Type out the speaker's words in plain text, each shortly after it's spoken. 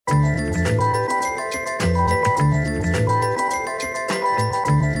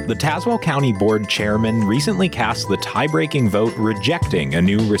The Tazewell County Board Chairman recently cast the tie-breaking vote rejecting a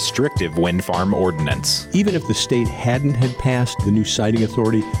new restrictive wind farm ordinance. Even if the state hadn't had passed the new siting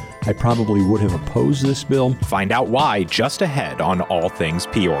authority, I probably would have opposed this bill. Find out why just ahead on All Things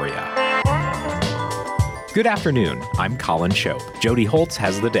Peoria. Good afternoon, I'm Colin Shope. Jody Holtz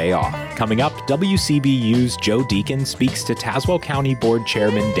has the day off. Coming up, WCBU's Joe Deacon speaks to Tazewell County Board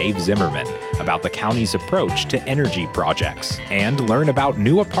Chairman Dave Zimmerman about the county's approach to energy projects, and learn about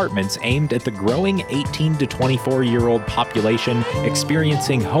new apartments aimed at the growing 18 to 24-year-old population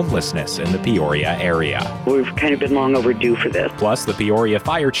experiencing homelessness in the Peoria area. We've kind of been long overdue for this. Plus, the Peoria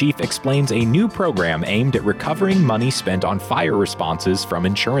Fire Chief explains a new program aimed at recovering money spent on fire responses from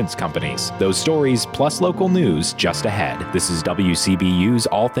insurance companies. Those stories, plus local news, just ahead. This is WCBU's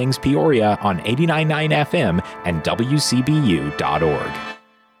All Things Peoria on 89.9 FM and WCBU.org.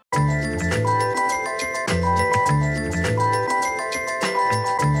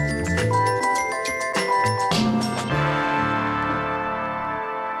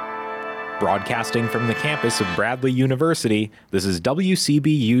 Broadcasting from the campus of Bradley University, this is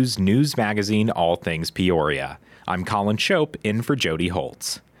WCBU's news magazine All Things Peoria. I'm Colin Shope, in for Jody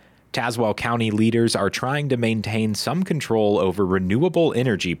Holtz. Tazewell County leaders are trying to maintain some control over renewable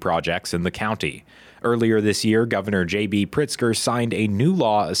energy projects in the county. Earlier this year, Governor J.B. Pritzker signed a new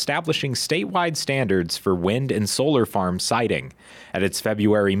law establishing statewide standards for wind and solar farm siting. At its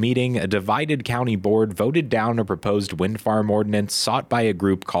February meeting, a divided county board voted down a proposed wind farm ordinance sought by a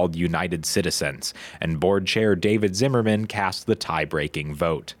group called United Citizens, and Board Chair David Zimmerman cast the tie-breaking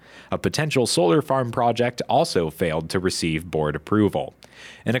vote. A potential solar farm project also failed to receive board approval.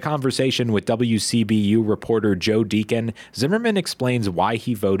 In a conversation with WCBU reporter Joe Deacon, Zimmerman explains why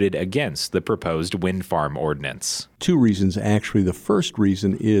he voted against the proposed wind farm ordinance. Two reasons, actually. The first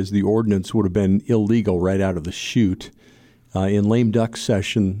reason is the ordinance would have been illegal right out of the chute. In lame duck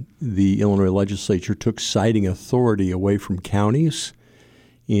session, the Illinois legislature took siting authority away from counties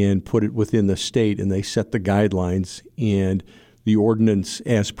and put it within the state, and they set the guidelines. And the ordinance,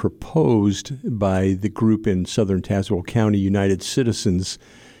 as proposed by the group in southern Tazewell County, United Citizens,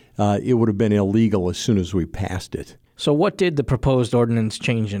 it would have been illegal as soon as we passed it. So what did the proposed ordinance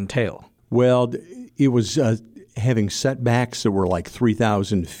change entail? Well, it was having setbacks that were like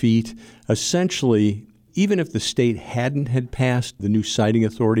 3,000 feet. Essentially, even if the state hadn't had passed the new siting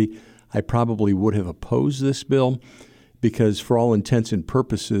authority, I probably would have opposed this bill because for all intents and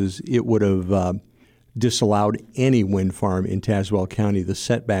purposes, it would have disallowed any wind farm in Tazewell County. The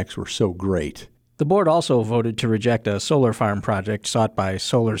setbacks were so great. The board also voted to reject a solar farm project sought by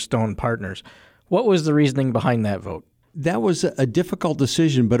Solar Stone Partners. What was the reasoning behind that vote? That was a difficult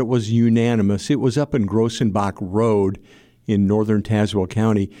decision, but it was unanimous. It was up in Grossenbach Road in northern Tazewell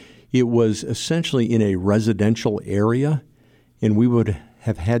County. It was essentially in a residential area, and we would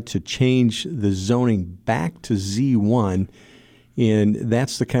have had to change the zoning back to Z1. And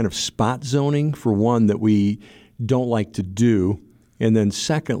that's the kind of spot zoning, for one, that we don't like to do. And then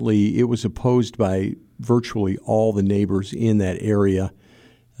secondly, it was opposed by virtually all the neighbors in that area.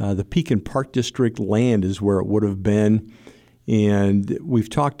 The Pekin Park District land is where it would have been. And we've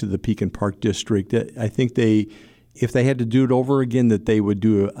talked to the Pekin Park District. I think if they had to do it over again, that they would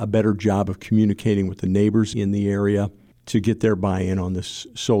do a better job of communicating with the neighbors in the area to get their buy-in on this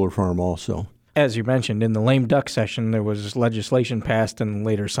solar farm also. As you mentioned, in the lame duck session, there was legislation passed and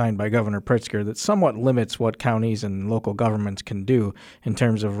later signed by Governor Pritzker that somewhat limits what counties and local governments can do in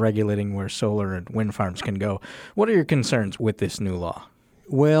terms of regulating where solar and wind farms can go. What are your concerns with this new law?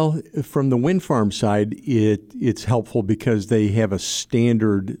 Well, from the wind farm side, it's helpful because they have a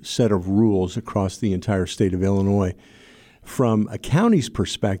standard set of rules across the entire state of Illinois. From a county's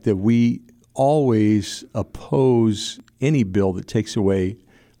perspective, we always oppose any bill that takes away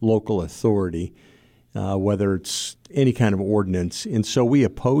local authority, whether it's any kind of ordinance. And so we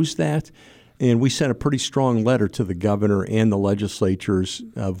oppose that, and we sent a pretty strong letter to the governor and the legislatures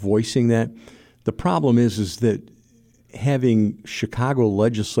voicing that. The problem is that having Chicago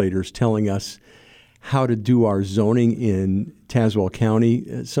legislators telling us how to do our zoning in Tazewell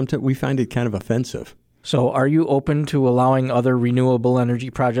County, sometimes we find it kind of offensive. So are you open to allowing other renewable energy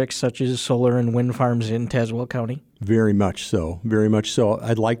projects such as solar and wind farms in Tazewell County? Very much so. Very much so.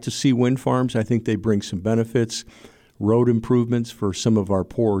 I'd like to see wind farms. I think they bring some benefits. Road improvements for some of our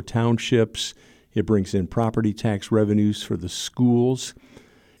poorer townships. It brings in property tax revenues for the schools.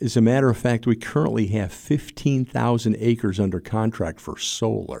 As a matter of fact, we currently have 15,000 acres under contract for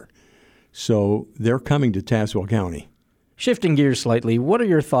solar. So they're coming to Tazewell County. Shifting gears slightly, what are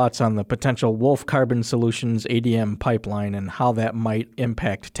your thoughts on the potential Wolf Carbon Solutions ADM pipeline and how that might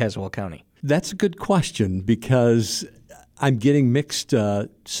impact Tazewell County? That's a good question because I'm getting mixed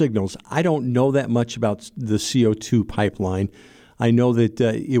signals. I don't know that much about the CO2 pipeline. I know that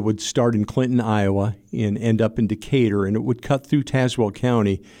it would start in Clinton, Iowa, and end up in Decatur, and it would cut through Tazewell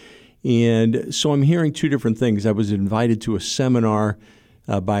County. And so I'm hearing two different things. I was invited to a seminar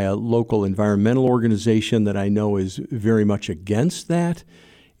by a local environmental organization that I know is very much against that.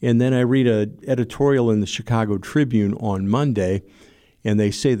 And then I read an editorial in the Chicago Tribune on Monday, and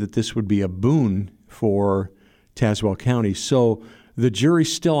they say that this would be a boon for Tazewell County. So the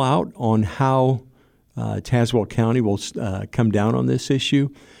jury's still out on how Tazewell County will come down on this issue.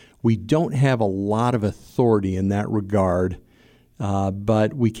 We don't have a lot of authority in that regard,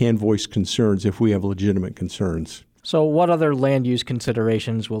 but we can voice concerns if we have legitimate concerns. So what other land use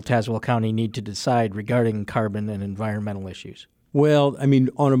considerations will Tazewell County need to decide regarding carbon and environmental issues? Well, I mean,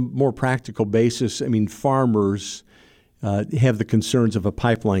 on a more practical basis, I mean, farmers have the concerns of a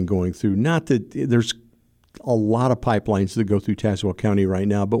pipeline going through. Not that there's a lot of pipelines that go through Tazewell County right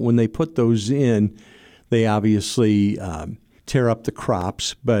now, but when they put those in, they obviously tear up the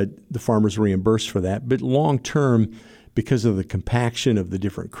crops, but the farmers reimburse for that. But long term, because of the compaction of the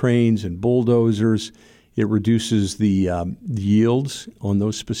different cranes and bulldozers, it reduces the yields on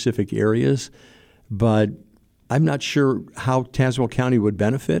those specific areas. But I'm not sure how Tazewell County would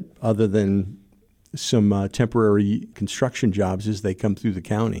benefit other than some temporary construction jobs as they come through the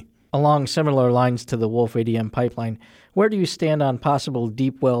county. Along similar lines to the Wolf ADM pipeline, where do you stand on possible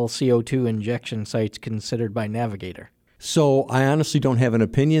deep well CO2 injection sites considered by Navigator? So I honestly don't have an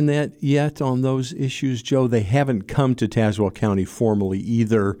opinion yet on those issues, Joe. They haven't come to Tazewell County formally,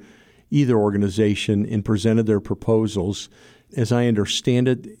 either organization, and presented their proposals. As I understand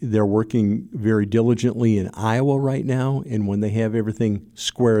it, they're working very diligently in Iowa right now, and when they have everything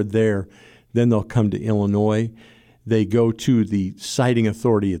squared there, then they'll come to Illinois. They go to the siting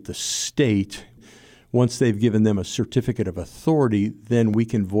authority at the state. Once they've given them a certificate of authority, then we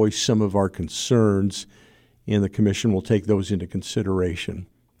can voice some of our concerns, and the commission will take those into consideration.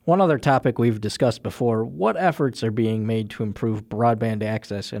 One other topic we've discussed before, what efforts are being made to improve broadband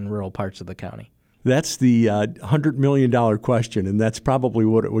access in rural parts of the county? That's the $100 million question, and that's probably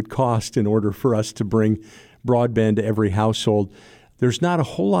what it would cost in order for us to bring broadband to every household. There's not a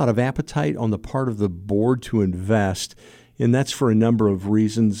whole lot of appetite on the part of the board to invest, and that's for a number of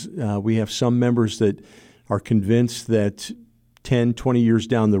reasons. We have some members that are convinced that 10, 20 years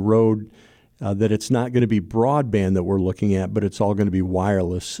down the road, that it's not going to be broadband that we're looking at, but it's all going to be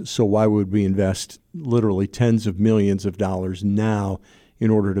wireless. So why would we invest literally tens of millions of dollars now in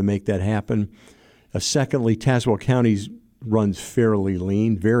order to make that happen? Secondly, Tazewell County runs fairly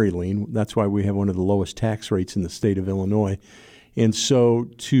lean, very lean. That's why we have one of the lowest tax rates in the state of Illinois. And so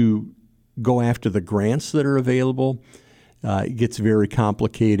to go after the grants that are available, it gets very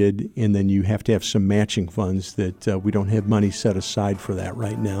complicated, and then you have to have some matching funds that we don't have money set aside for that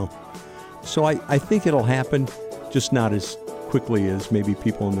right now. So I think it'll happen, just not as quickly as maybe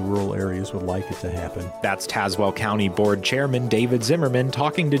people in the rural areas would like it to happen. That's Tazewell County Board Chairman David Zimmerman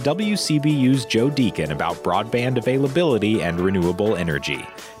talking to WCBU's Joe Deacon about broadband availability and renewable energy.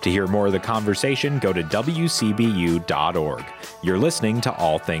 To hear more of the conversation, go to WCBU.org. You're listening to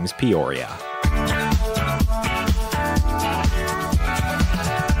All Things Peoria.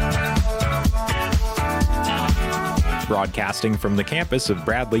 Broadcasting from the campus of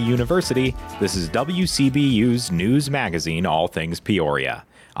Bradley University, this is WCBU's news magazine, All Things Peoria.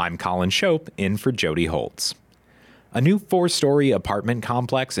 I'm Colin Shope, in for Jody Holtz. A new 4-story apartment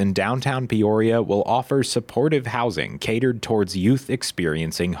complex in downtown Peoria will offer supportive housing catered towards youth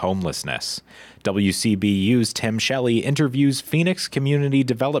experiencing homelessness. WCBU's Tim Shelley interviews Phoenix Community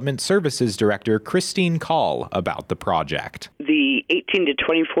Development Services Director Christine Call about the project. The 18 to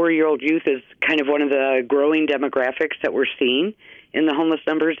 24-year-old youth is kind of one of the growing demographics that we're seeing in the homeless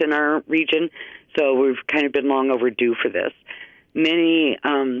numbers in our region, so we've kind of been long overdue for this. Many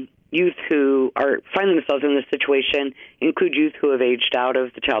youth who are finding themselves in this situation include youth who have aged out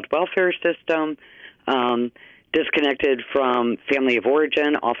of the child welfare system, disconnected from family of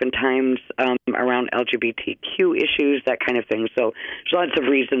origin, oftentimes around LGBTQ issues, that kind of thing. So there's lots of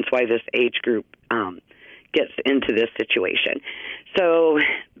reasons why this age group gets into this situation. So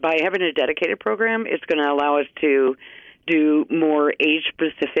by having a dedicated program, it's going to allow us to do more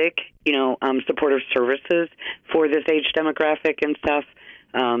age-specific, supportive services for this age demographic and stuff.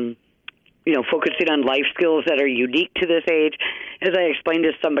 Focusing on life skills that are unique to this age. As I explained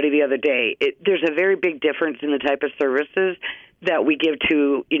to somebody the other day, there's a very big difference in the type of services that we give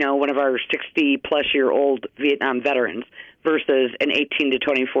to, one of our 60-plus-year-old Vietnam veterans versus an 18 to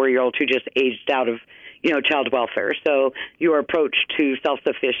 24-year-old who just aged out of, child welfare. So your approach to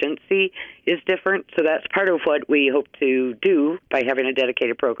self-sufficiency is different. So that's part of what we hope to do by having a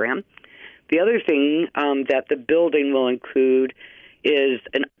dedicated program. The other thing that the building will include is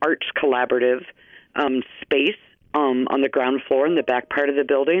an arts collaborative space on the ground floor in the back part of the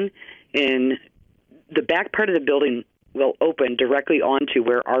building. And the back part of the building will open directly onto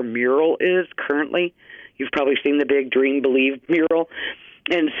where our mural is currently. You've probably seen the big Dream, Believe mural.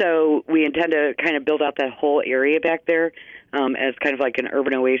 And so we intend to kind of build out that whole area back there as kind of like an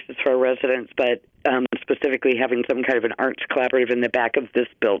urban oasis for our residents, but specifically having some kind of an arts collaborative in the back of this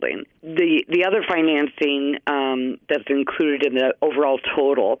building. The other financing that's included in the overall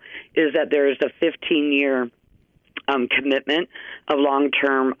total is that there is a 15-year commitment of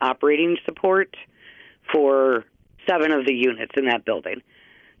long-term operating support for 7 of the units in that building.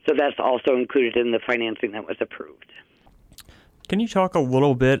 So that's also included in the financing that was approved. Can you talk a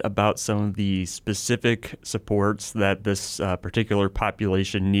little bit about some of the specific supports that this particular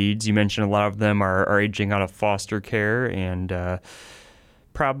population needs? You mentioned a lot of them are aging out of foster care and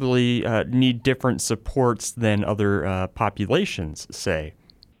probably need different supports than other populations, say.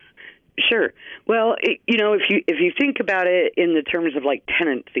 Sure. Well, if you think about it in the terms of like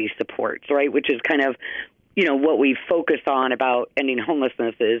tenancy supports, right, which is kind of what we focus on about ending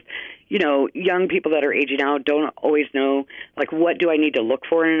homelessness is, young people that are aging out don't always know, like, what do I need to look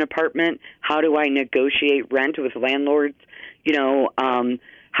for in an apartment? How do I negotiate rent with landlords?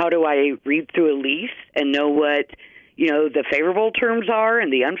 How do I read through a lease and know what, the favorable terms are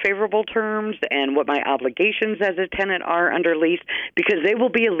and the unfavorable terms and what my obligations as a tenant are under lease? Because they will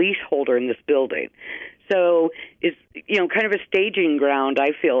be a leaseholder in this building. So it's, kind of a staging ground,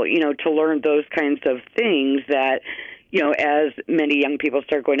 I feel, to learn those kinds of things that, as many young people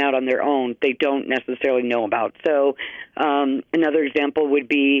start going out on their own, they don't necessarily know about. So another example would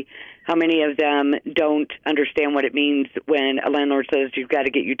be how many of them don't understand what it means when a landlord says you've got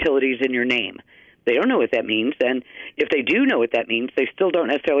to get utilities in your name. They don't know what that means, and if they do know what that means, they still don't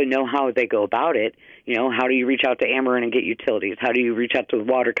necessarily know how they go about it. How do you reach out to Ameren and get utilities? How do you reach out to the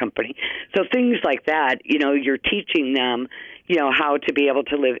water company? So things like that, you're teaching them, how to be able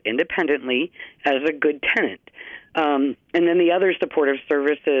to live independently as a good tenant. And then the other supportive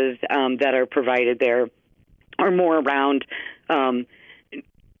services that are provided there are more around, the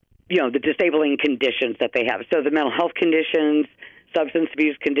disabling conditions that they have. So the mental health conditions, substance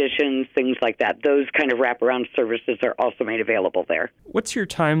abuse conditions, things like that. Those kind of wraparound services are also made available there. What's your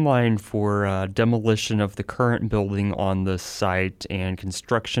timeline for demolition of the current building on the site and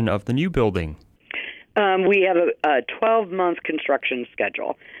construction of the new building? We have a 12-month construction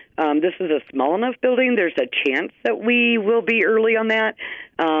schedule. This is a small enough building. There's a chance that we will be early on that.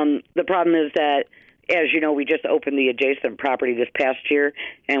 The problem is that, as you know, we just opened the adjacent property this past year,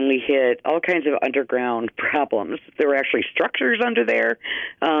 and we hit all kinds of underground problems. There were actually structures under there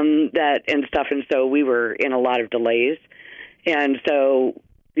and stuff, and so we were in a lot of delays. And so,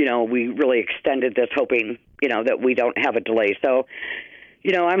 we really extended this hoping, that we don't have a delay. So,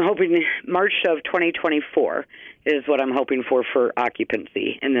 I'm hoping March of 2024 is what I'm hoping for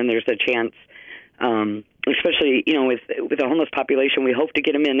occupancy, and then there's a chance, especially, with the homeless population, we hope to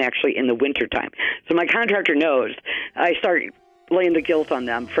get them in actually in the wintertime. So my contractor knows. I start laying the guilt on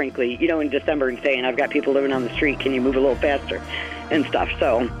them, frankly, in December and saying, I've got people living on the street, can you move a little faster and stuff.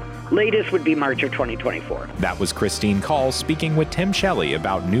 So latest would be March of 2024. That was Christine Call speaking with Tim Shelley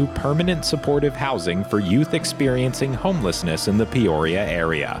about new permanent supportive housing for youth experiencing homelessness in the Peoria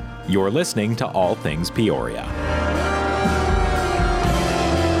area. You're listening to All Things Peoria.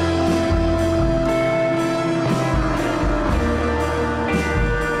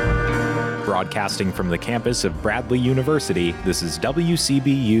 Broadcasting from the campus of Bradley University, this is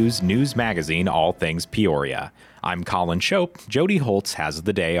WCBU's news magazine, All Things Peoria. I'm Colin Shope. Jody Holtz has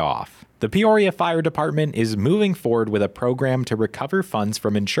the day off. The Peoria Fire Department is moving forward with a program to recover funds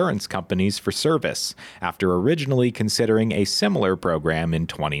from insurance companies for service, after originally considering a similar program in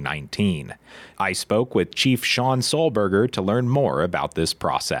 2019. I spoke with Chief Sean Solberger to learn more about this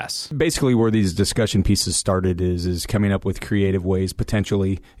process. Basically, where these discussion pieces started is coming up with creative ways,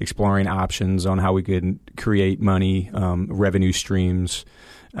 potentially exploring options on how we could create money, revenue streams,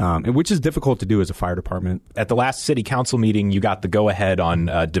 which is difficult to do as a fire department. At the last city council meeting, you got the go-ahead on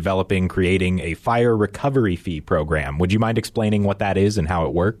creating a fire recovery fee program. Would you mind explaining what that is and how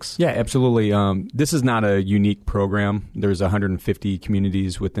it works? Yeah, absolutely. This is not a unique program. There's 150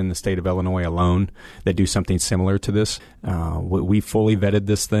 communities within the state of Illinois alone that do something similar to this. We fully vetted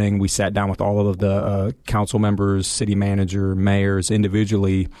this thing. We sat down with all of the council members, city manager, mayors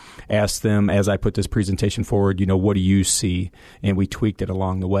individually, asked them, as I put this presentation forward, what do you see? And we tweaked it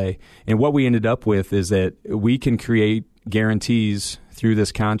along along the way. And what we ended up with is that we can create guarantees through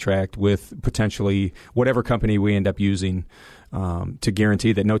this contract with potentially whatever company we end up using to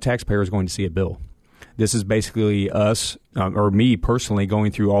guarantee that no taxpayer is going to see a bill. This is basically us, or me personally,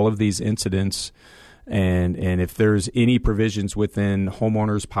 going through all of these incidents, and if there's any provisions within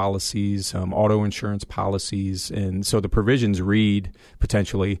homeowners policies, auto insurance policies, and so the provisions read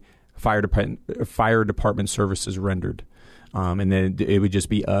potentially fire department services rendered. And then it would just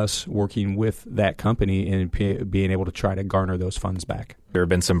be us working with that company and being able to try to garner those funds back. There have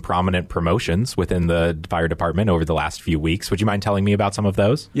been some prominent promotions within the fire department over the last few weeks. Would you mind telling me about some of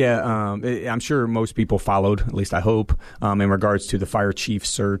those? Yeah, I'm sure most people followed, at least I hope, in regards to the fire chief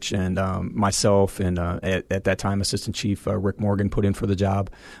search, and myself and at that time Assistant Chief Rick Morgan put in for the job,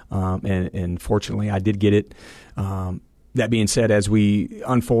 and fortunately I did get it. That being said, as we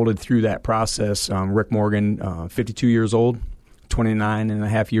unfolded through that process, Rick Morgan, 52 years old, 29 and a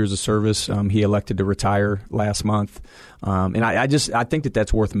half years of service. He elected to retire last month. And I think that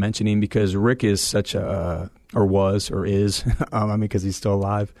that's worth mentioning because Rick is such a, or was, or is, because he's still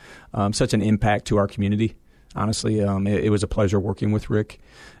alive, such an impact to our community. Honestly, it was a pleasure working with Rick,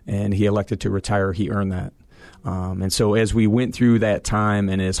 and he elected to retire. He earned that. And so as we went through that time,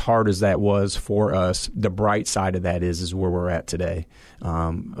 and as hard as that was for us, the bright side of that is where we're at today.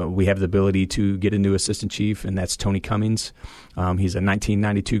 We have the ability to get a new assistant chief, and that's Tony Cummings. He's a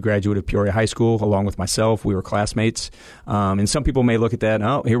 1992 graduate of Peoria High School, along with myself. We were classmates. And some people may look at that,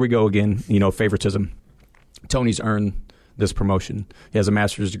 oh, here we go again, favoritism. Tony's earned this promotion. He has a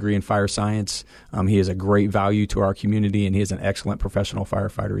master's degree in fire science. He is a great value to our community, and he is an excellent professional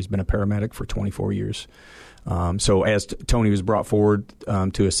firefighter. He's been a paramedic for 24 years. So as Tony was brought forward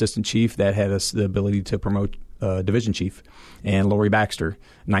to assistant chief, that had us the ability to promote division chief. And Lori Baxter,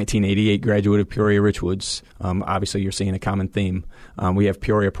 1988 graduate of Peoria Richwoods. Obviously, you're seeing a common theme. We have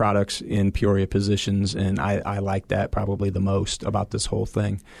Peoria products in Peoria positions, and I like that probably the most about this whole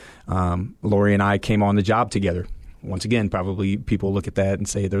thing. Lori and I came on the job together. Once again, probably people look at that and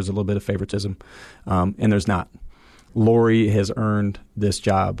say there's a little bit of favoritism, and there's not. Lori has earned this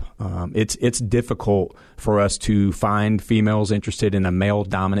job. It's difficult for us to find females interested in a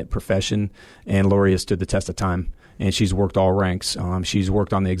male-dominant profession, and Lori has stood the test of time, and she's worked all ranks. She's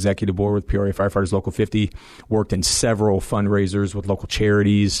worked on the executive board with Peoria Firefighters Local 50, worked in several fundraisers with local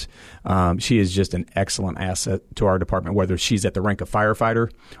charities. She is just an excellent asset to our department, whether she's at the rank of firefighter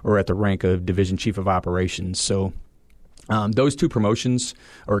or at the rank of division chief of operations. So those two promotions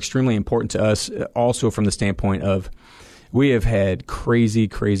are extremely important to us, also from the standpoint of we have had crazy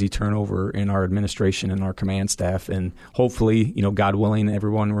turnover in our administration and our command staff, and hopefully, God willing,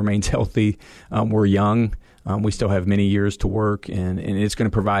 everyone remains healthy. We're young. We still have many years to work, and it's going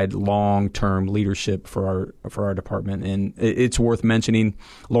to provide long-term leadership for our department. And it's worth mentioning,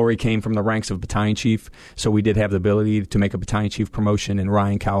 Lori came from the ranks of battalion chief, so we did have the ability to make a battalion chief promotion. And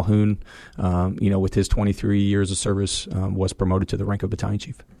Ryan Calhoun, with his 23 years of service, was promoted to the rank of battalion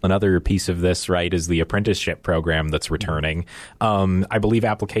chief. Another piece of this, right, is the apprenticeship program that's returning. I believe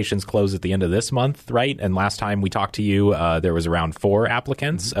applications close at the end of this month, right? And last time we talked to you, there was around 4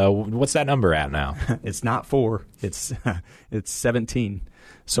 applicants. What's that number at now? It's not 4. It's 17.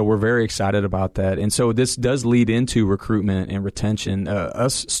 So we're very excited about that. And so this does lead into recruitment and retention.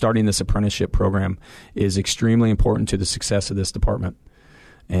 Us starting this apprenticeship program is extremely important to the success of this department.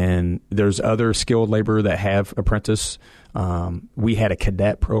 And there's other skilled labor that have apprentice. We had a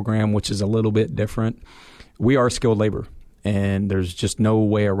cadet program, which is a little bit different. We are skilled labor, and there's just no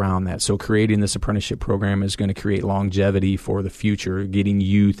way around that. So creating this apprenticeship program is going to create longevity for the future, getting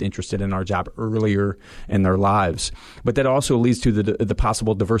youth interested in our job earlier in their lives. But that also leads to the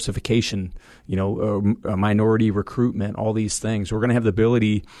possible diversification, minority recruitment, all these things. We're going to have the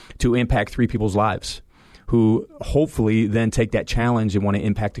ability to impact 3 people's lives, who hopefully then take that challenge and want to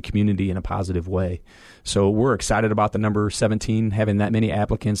impact the community in a positive way. So we're excited about the number 17, having that many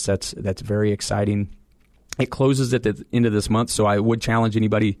applicants. That's very exciting. It closes at the end of this month, so I would challenge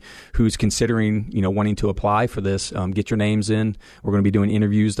anybody who's considering, wanting to apply for this, get your names in. We're going to be doing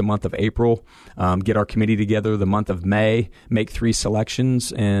interviews the month of April, get our committee together the month of May, make 3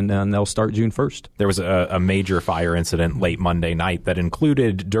 selections, and they'll start June 1st. There was a major fire incident late Monday night that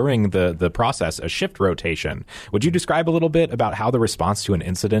included, during the process, a shift rotation. Would you describe a little bit about how the response to an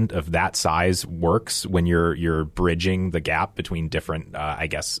incident of that size works when you're bridging the gap between different,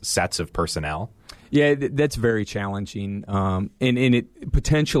 sets of personnel? Yeah, that's very challenging. And it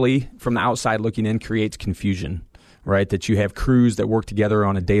potentially, from the outside looking in, creates confusion, right? That you have crews that work together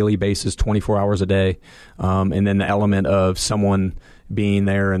on a daily basis, 24 hours a day, and then the element of someone being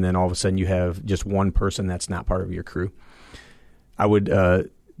there, and then all of a sudden you have just one person that's not part of your crew. I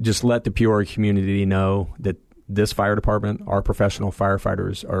would just let the Peoria community know that this fire department, our professional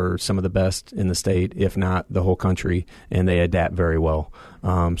firefighters, are some of the best in the state, if not the whole country, and they adapt very well.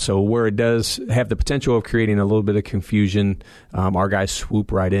 So where it does have the potential of creating a little bit of confusion, our guys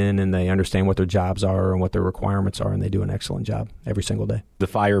swoop right in and they understand what their jobs are and what their requirements are, and they do an excellent job every single day. The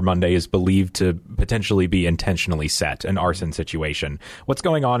Fire Monday is believed to potentially be intentionally set, an arson situation. What's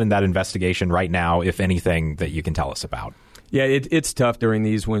going on in that investigation right now, if anything, that you can tell us about? Yeah, it's tough during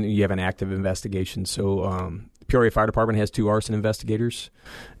these when you have an active investigation. So Peoria Fire Department has 2 arson investigators,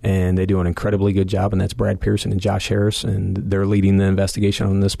 and they do an incredibly good job, and that's Brad Pearson and Josh Harris, and they're leading the investigation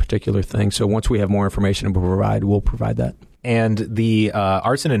on this particular thing. So once we have more information to provide, we'll provide that. And the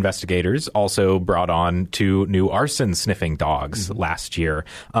arson investigators also brought on 2 new arson sniffing dogs last year.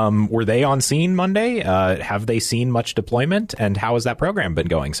 Were they on scene Monday? Have they seen much deployment? And how has that program been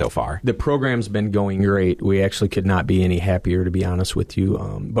going so far? The program's been going great. We actually could not be any happier, to be honest with you.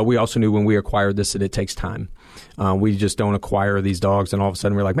 But we also knew when we acquired this that it takes time. We just don't acquire these dogs and all of a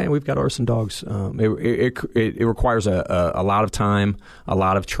sudden we're like, man, we've got arson dogs. It requires a lot of time, a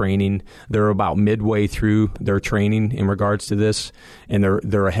lot of training. They're about midway through their training in regards to this, and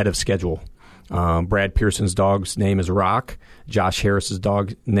they're ahead of schedule. Brad Pearson's dog's name is Rock. Josh Harris's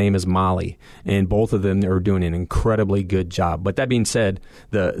dog's name is Molly, and both of them are doing an incredibly good job. But that being said,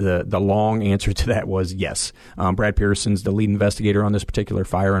 the long answer to that was yes. Brad Pearson's the lead investigator on this particular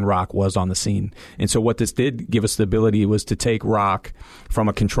fire, and Rock was on the scene. And so what this did give us the ability was to take Rock from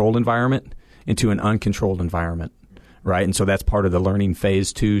a controlled environment into an uncontrolled environment. Right, and so that's part of the learning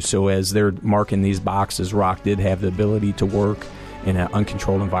phase too. So as they're marking these boxes, Rock did have the ability to work in an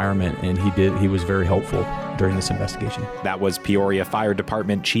uncontrolled environment, and he was very helpful during this investigation. That was Peoria Fire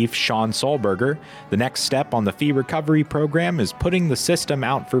Department Chief Sean Solberger. The next step on the fee recovery program is putting the system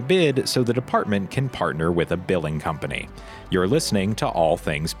out for bid so the department can partner with a billing company. You're listening to All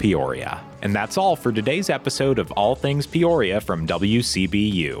Things Peoria. And that's all for today's episode of All Things Peoria from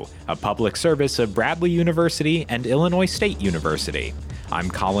WCBU, a public service of Bradley University and Illinois State University. I'm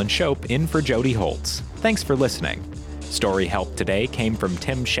Colin Shope, in for Jody Holtz. Thanks for listening. Story help today came from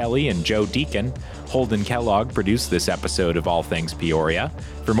Tim Shelley and Joe Deacon. Holden Kellogg produced this episode of All Things Peoria.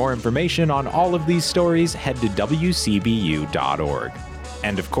 For more information on all of these stories, head to wcbu.org.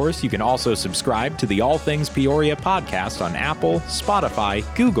 And of course, you can also subscribe to the All Things Peoria podcast on Apple, Spotify,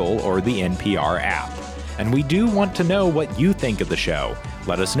 Google, or the NPR app. And we do want to know what you think of the show.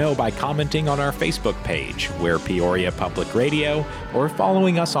 Let us know by commenting on our Facebook page, We're Peoria Public Radio, or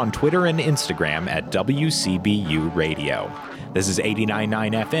following us on Twitter and Instagram at WCBU Radio. This is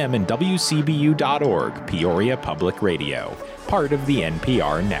 89.9 FM and WCBU.org, Peoria Public Radio, part of the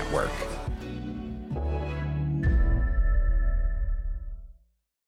NPR network.